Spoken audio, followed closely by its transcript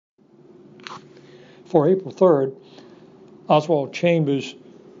for April 3rd, Oswald Chambers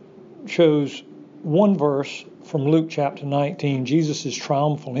chose one verse from Luke chapter 19, Jesus'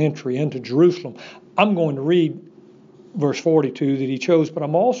 triumphal entry into Jerusalem. I'm going to read verse 42 that he chose, but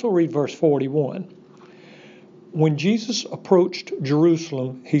I'm also read verse 41. When Jesus approached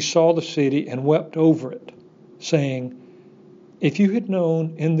Jerusalem, he saw the city and wept over it, saying, "If you had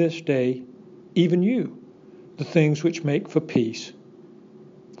known in this day, even you, the things which make for peace.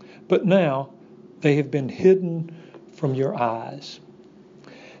 But now they have been hidden from your eyes."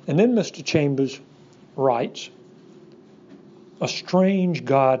 And then Mr. Chambers writes, "A strange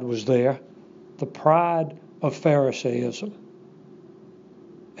God was there, the pride of Pharisaism."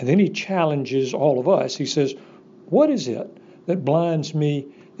 And then he challenges all of us. He says, "What is it that blinds me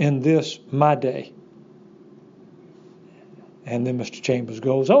in this my day?" And then Mr. Chambers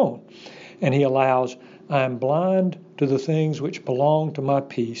goes on, and he allows, "I am blind to the things which belong to my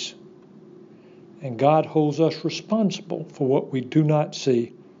peace." And God holds us responsible for what we do not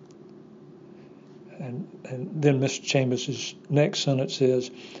see. And then Mr. Chambers' next sentence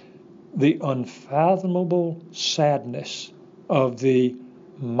says, "The unfathomable sadness of the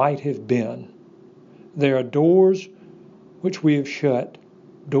might have been. There are doors which we have shut,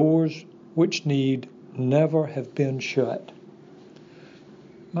 doors which need never have been shut."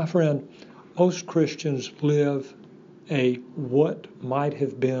 My friend, most Christians live a what might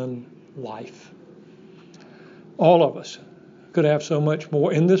have been life. All of us could have so much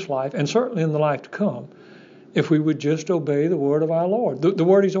more in this life, and certainly in the life to come, if we would just obey the word of our Lord, the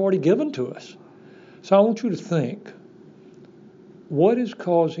word he's already given to us. So I want you to think, what is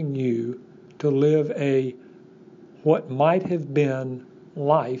causing you to live a what might have been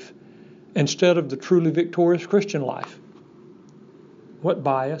life instead of the truly victorious Christian life? What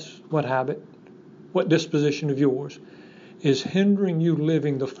bias, what habit, what disposition of yours is hindering you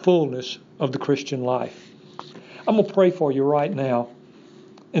living the fullness of the Christian life? I'm going to pray for you right now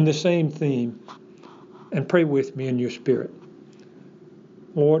in the same theme, and pray with me in your spirit.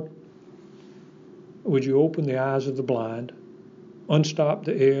 Lord, would you open the eyes of the blind, unstop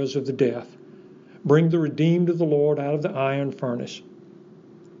the ears of the deaf, bring the redeemed of the Lord out of the iron furnace.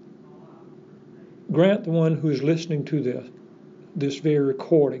 Grant the one who is listening to this very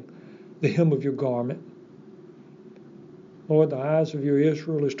recording, the hem of your garment. Lord, the eyes of your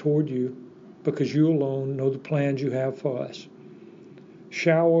Israel is toward you, because you alone know the plans you have for us.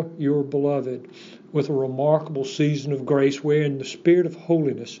 Shower your beloved with a remarkable season of grace wherein the spirit of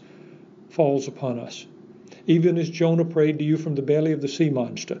holiness falls upon us. Even as Jonah prayed to you from the belly of the sea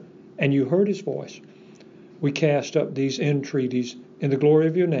monster, and you heard his voice, we cast up these entreaties in the glory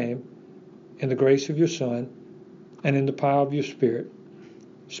of your name, in the grace of your Son, and in the power of your Spirit.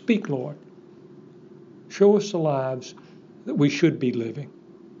 Speak, Lord. Show us the lives that we should be living,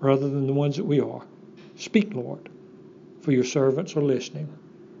 rather than the ones that we are. Speak, Lord, for your servants are listening.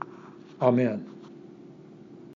 Amen.